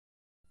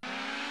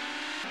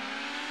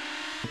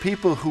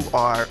people who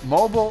are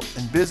mobile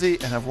and busy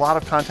and have a lot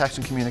of contacts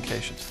and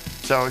communications.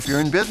 So if you're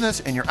in business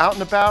and you're out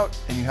and about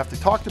and you have to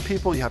talk to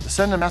people, you have to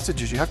send them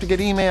messages, you have to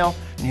get email,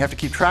 and you have to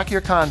keep track of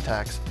your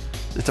contacts,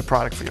 it's a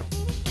product for you.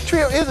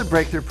 Treo is a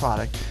breakthrough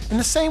product in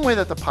the same way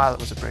that the Pilot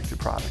was a breakthrough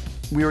product.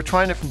 We were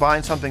trying to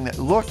combine something that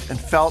looked and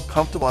felt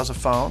comfortable as a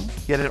phone,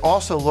 yet it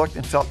also looked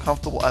and felt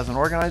comfortable as an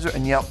organizer,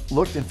 and yet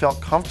looked and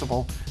felt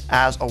comfortable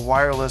as a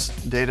wireless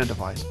data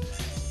device.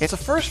 It's the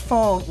first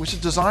phone which is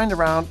designed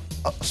around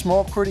a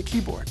small QWERTY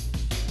keyboard.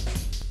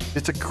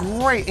 It's a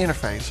great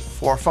interface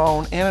for a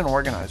phone and an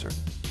organizer.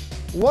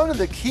 One of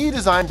the key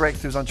design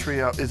breakthroughs on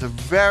Treo is a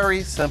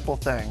very simple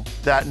thing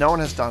that no one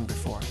has done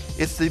before.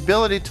 It's the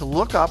ability to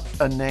look up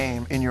a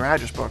name in your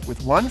address book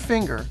with one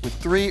finger with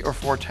 3 or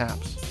 4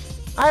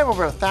 taps. I have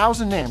over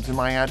 1,000 names in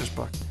my address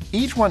book.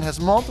 Each one has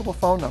multiple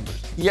phone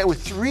numbers. Yet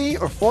with 3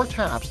 or 4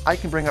 taps, I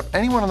can bring up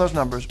any one of those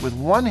numbers with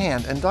one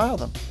hand and dial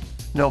them.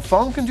 No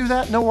phone can do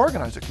that, no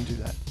organizer can do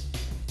that.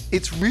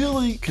 It's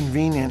really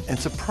convenient and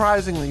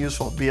surprisingly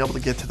useful to be able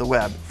to get to the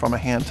web from a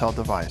handheld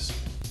device.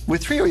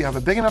 With Treo, you have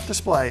a big enough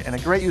display and a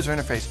great user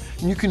interface,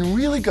 and you can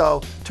really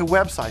go to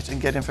websites and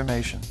get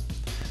information.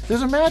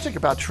 There's a magic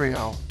about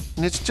Treo,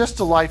 and it's just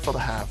delightful to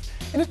have.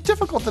 And it's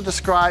difficult to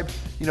describe,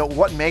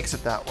 what makes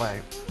it that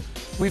way.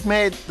 We've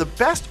made the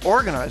best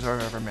organizer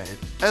I've ever made,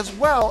 as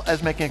well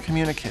as making a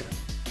communicator.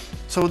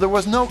 So there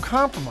was no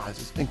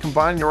compromises in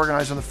combining the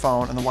organizer on the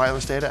phone and the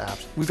wireless data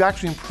apps. We've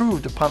actually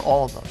improved upon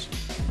all of those.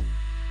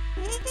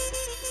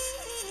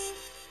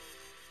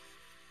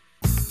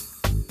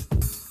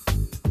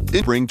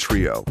 Handspring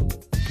Treo,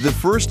 the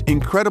first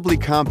incredibly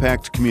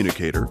compact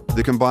communicator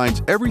that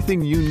combines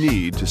everything you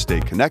need to stay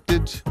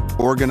connected,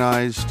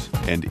 organized,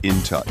 and in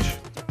touch.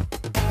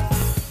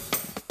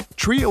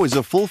 Treo is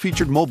a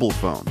full-featured mobile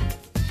phone.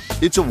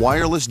 It's a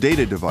wireless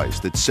data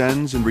device that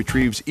sends and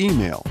retrieves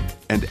email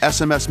and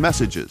SMS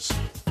messages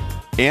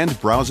and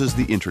browses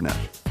the internet.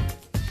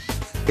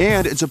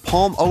 And it's a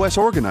Palm OS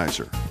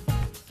organizer,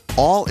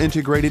 all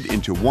integrated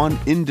into one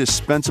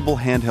indispensable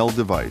handheld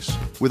device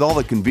with all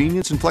the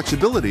convenience and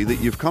flexibility that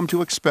you've come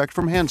to expect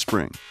from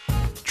Handspring.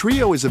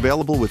 Treo is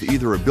available with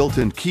either a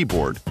built-in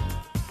keyboard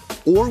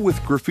or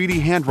with graffiti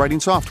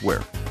handwriting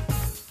software.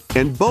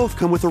 And both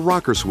come with a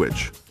rocker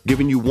switch,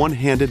 giving you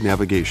one-handed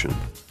navigation.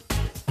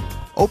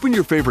 Open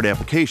your favorite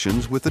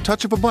applications with the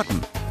touch of a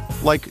button,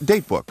 like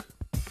Datebook,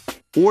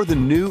 or the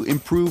new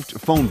improved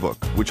phone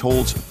book, which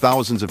holds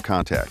thousands of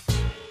contacts.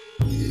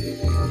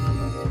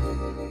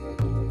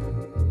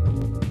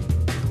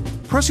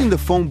 Pressing the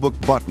phone book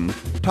button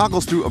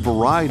toggles through a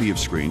variety of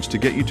screens to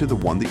get you to the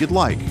one that you'd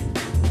like.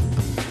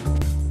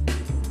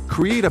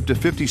 Create up to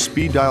 50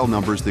 speed dial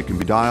numbers that can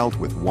be dialed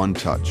with one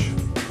touch.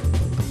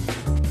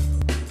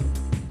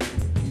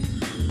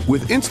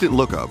 With Instant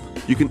Lookup,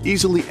 you can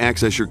easily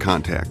access your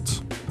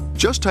contacts.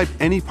 Just type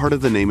any part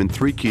of the name in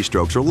 3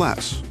 keystrokes or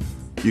less.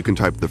 You can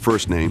type the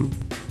first name,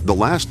 the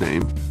last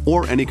name,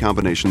 or any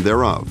combination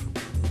thereof.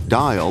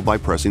 Dial by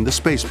pressing the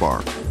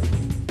spacebar.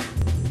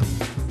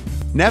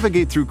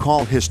 Navigate through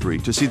call history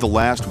to see the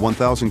last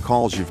 1,000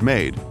 calls you've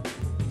made.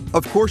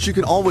 Of course, you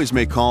can always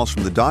make calls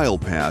from the dial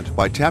pad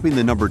by tapping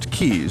the numbered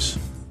keys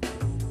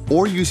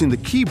or using the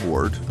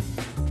keyboard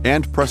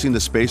and pressing the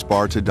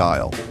spacebar to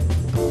dial.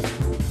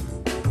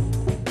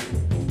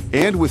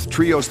 And with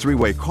Treo's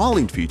 3-way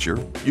calling feature,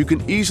 you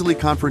can easily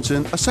conference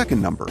in a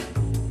second number.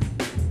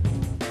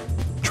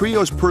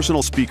 Treo's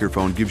personal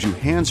speakerphone gives you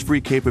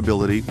hands-free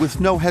capability with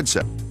no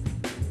headset,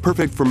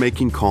 perfect for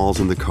making calls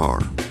in the car.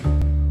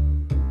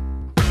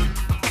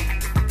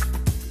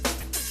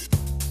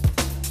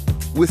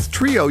 With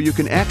Treo, you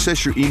can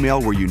access your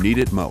email where you need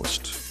it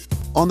most,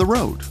 on the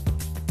road.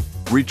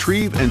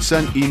 Retrieve and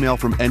send email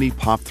from any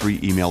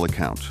POP3 email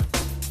account.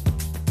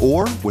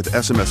 Or, with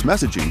SMS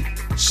messaging,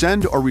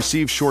 send or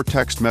receive short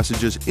text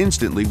messages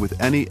instantly with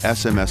any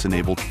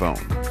SMS-enabled phone.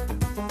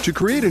 To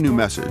create a new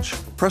message,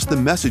 press the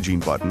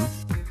Messaging button,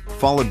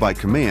 followed by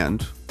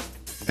Command,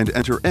 and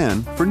enter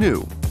N for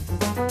New.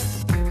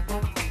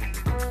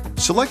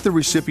 Select the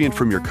recipient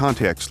from your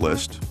contacts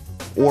list,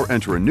 or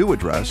enter a new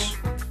address,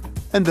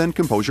 and then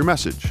compose your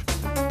message.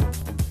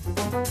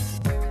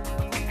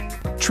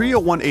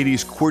 Treo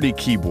 180's QWERTY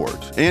keyboard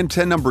and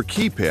 10-number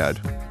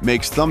keypad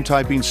makes thumb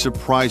typing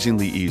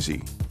surprisingly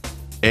easy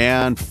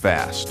and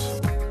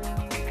fast.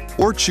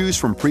 Or choose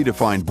from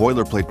predefined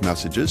boilerplate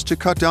messages to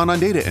cut down on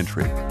data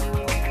entry.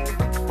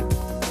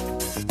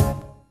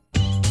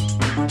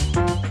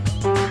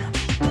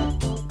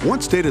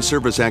 Once data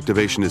service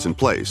activation is in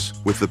place,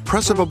 with the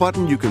press of a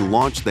button you can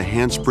launch the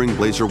Handspring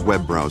Blazer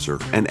web browser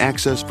and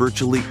access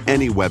virtually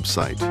any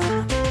website.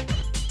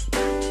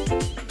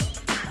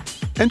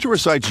 Enter a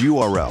site's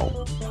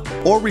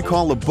URL or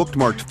recall a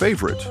bookmarked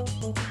favorite,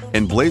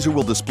 and Blazer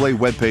will display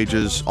web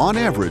pages, on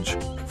average,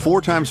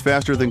 4 times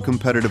faster than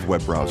competitive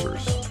web browsers.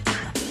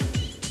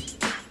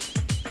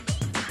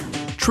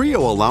 Treo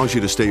allows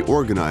you to stay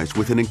organized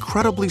with an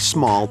incredibly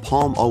small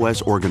Palm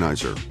OS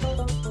organizer.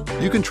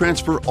 You can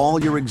transfer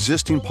all your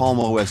existing Palm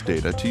OS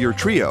data to your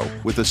Treo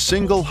with a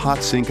single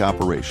hot sync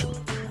operation.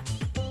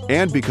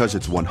 And because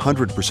it's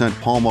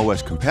 100% Palm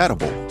OS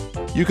compatible,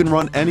 you can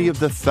run any of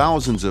the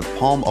thousands of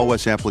Palm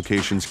OS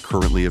applications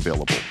currently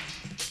available.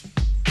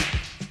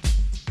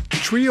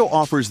 Treo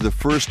offers the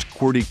first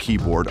QWERTY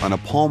keyboard on a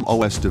Palm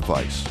OS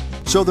device,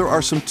 so there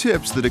are some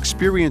tips that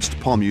experienced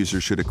Palm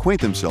users should acquaint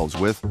themselves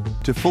with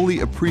to fully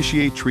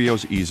appreciate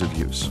Treo's ease of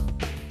use.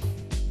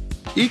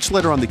 Each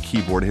letter on the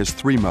keyboard has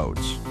 3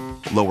 modes: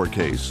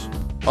 lowercase,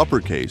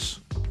 uppercase,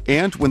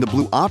 and when the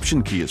blue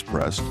Option key is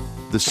pressed,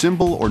 the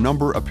symbol or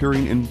number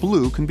appearing in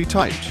blue can be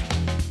typed.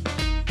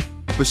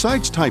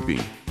 Besides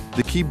typing,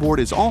 the keyboard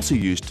is also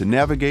used to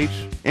navigate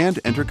and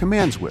enter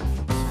commands with.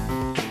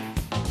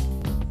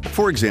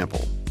 For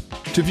example,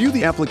 to view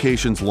the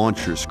application's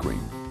launcher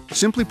screen,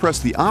 simply press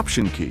the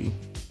Option key,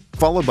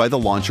 followed by the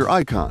launcher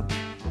icon.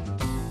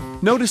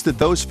 Notice that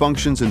those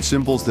functions and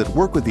symbols that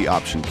work with the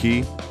Option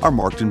key are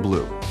marked in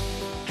blue.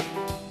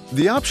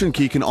 The Option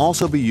key can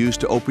also be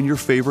used to open your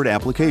favorite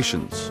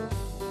applications.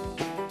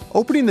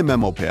 Opening the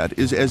memo pad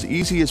is as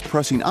easy as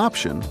pressing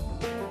Option,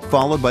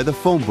 followed by the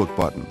phone book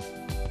button.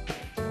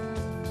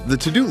 The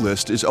to-do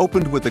list is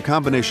opened with the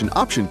combination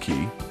Option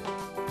key,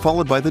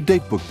 followed by the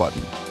Datebook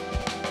button.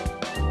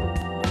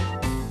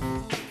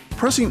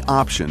 Pressing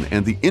Option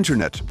and the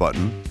Internet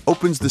button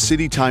opens the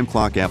City Time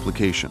Clock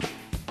application,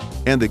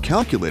 and the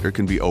calculator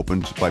can be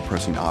opened by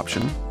pressing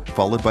Option,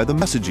 followed by the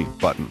Messaging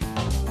button.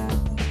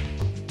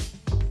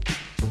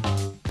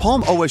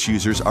 Palm OS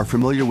users are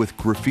familiar with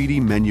graffiti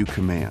menu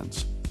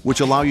commands, which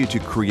allow you to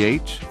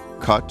create,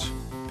 cut,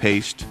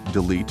 paste,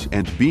 delete,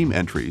 and beam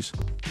entries,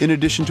 in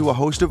addition to a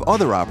host of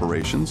other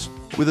operations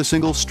with a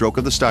single stroke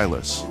of the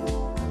stylus.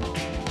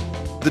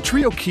 The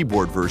Treo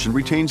keyboard version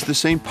retains the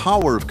same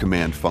power of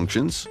command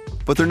functions,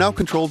 but they're now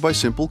controlled by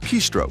simple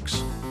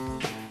keystrokes.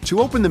 To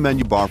open the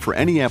menu bar for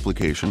any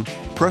application,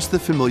 press the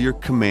familiar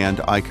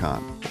Command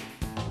icon.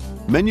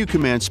 Menu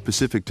commands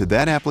specific to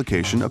that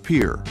application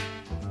appear.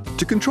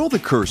 To control the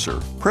cursor,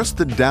 press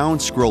the Down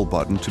scroll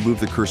button to move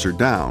the cursor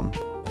down,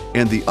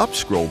 and the Up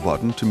scroll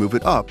button to move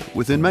it up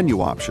within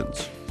menu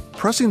options.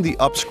 Pressing the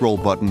Up scroll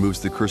button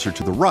moves the cursor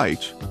to the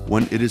right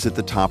when it is at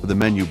the top of the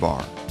menu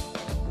bar.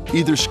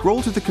 Either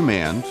scroll to the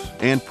command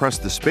and press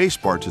the space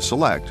bar to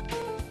select,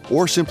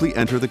 or simply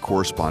enter the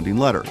corresponding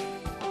letter.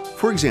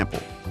 For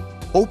example,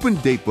 open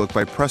Datebook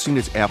by pressing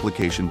its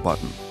application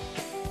button.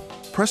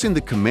 Pressing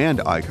the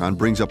command icon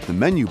brings up the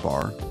menu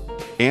bar,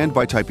 and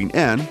by typing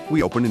N,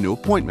 we open a new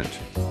appointment.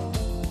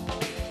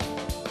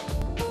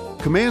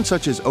 Commands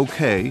such as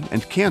OK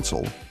and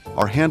Cancel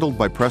are handled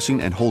by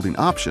pressing and holding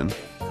Option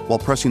while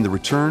pressing the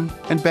Return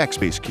and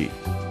Backspace key.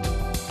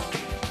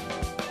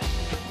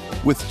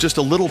 With just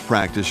a little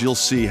practice, you'll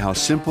see how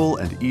simple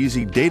and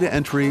easy data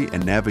entry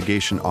and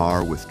navigation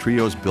are with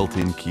Treo's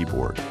built-in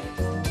keyboard.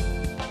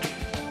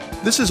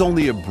 This is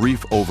only a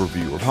brief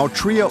overview of how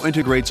Treo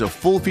integrates a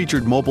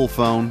full-featured mobile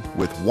phone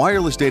with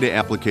wireless data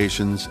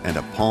applications and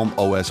a Palm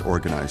OS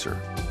organizer.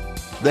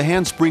 The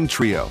Handspring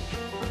Treo,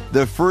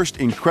 the first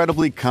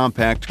incredibly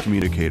compact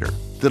communicator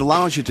that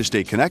allows you to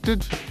stay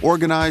connected,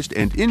 organized,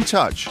 and in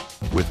touch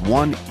with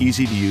one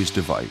easy-to-use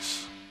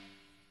device.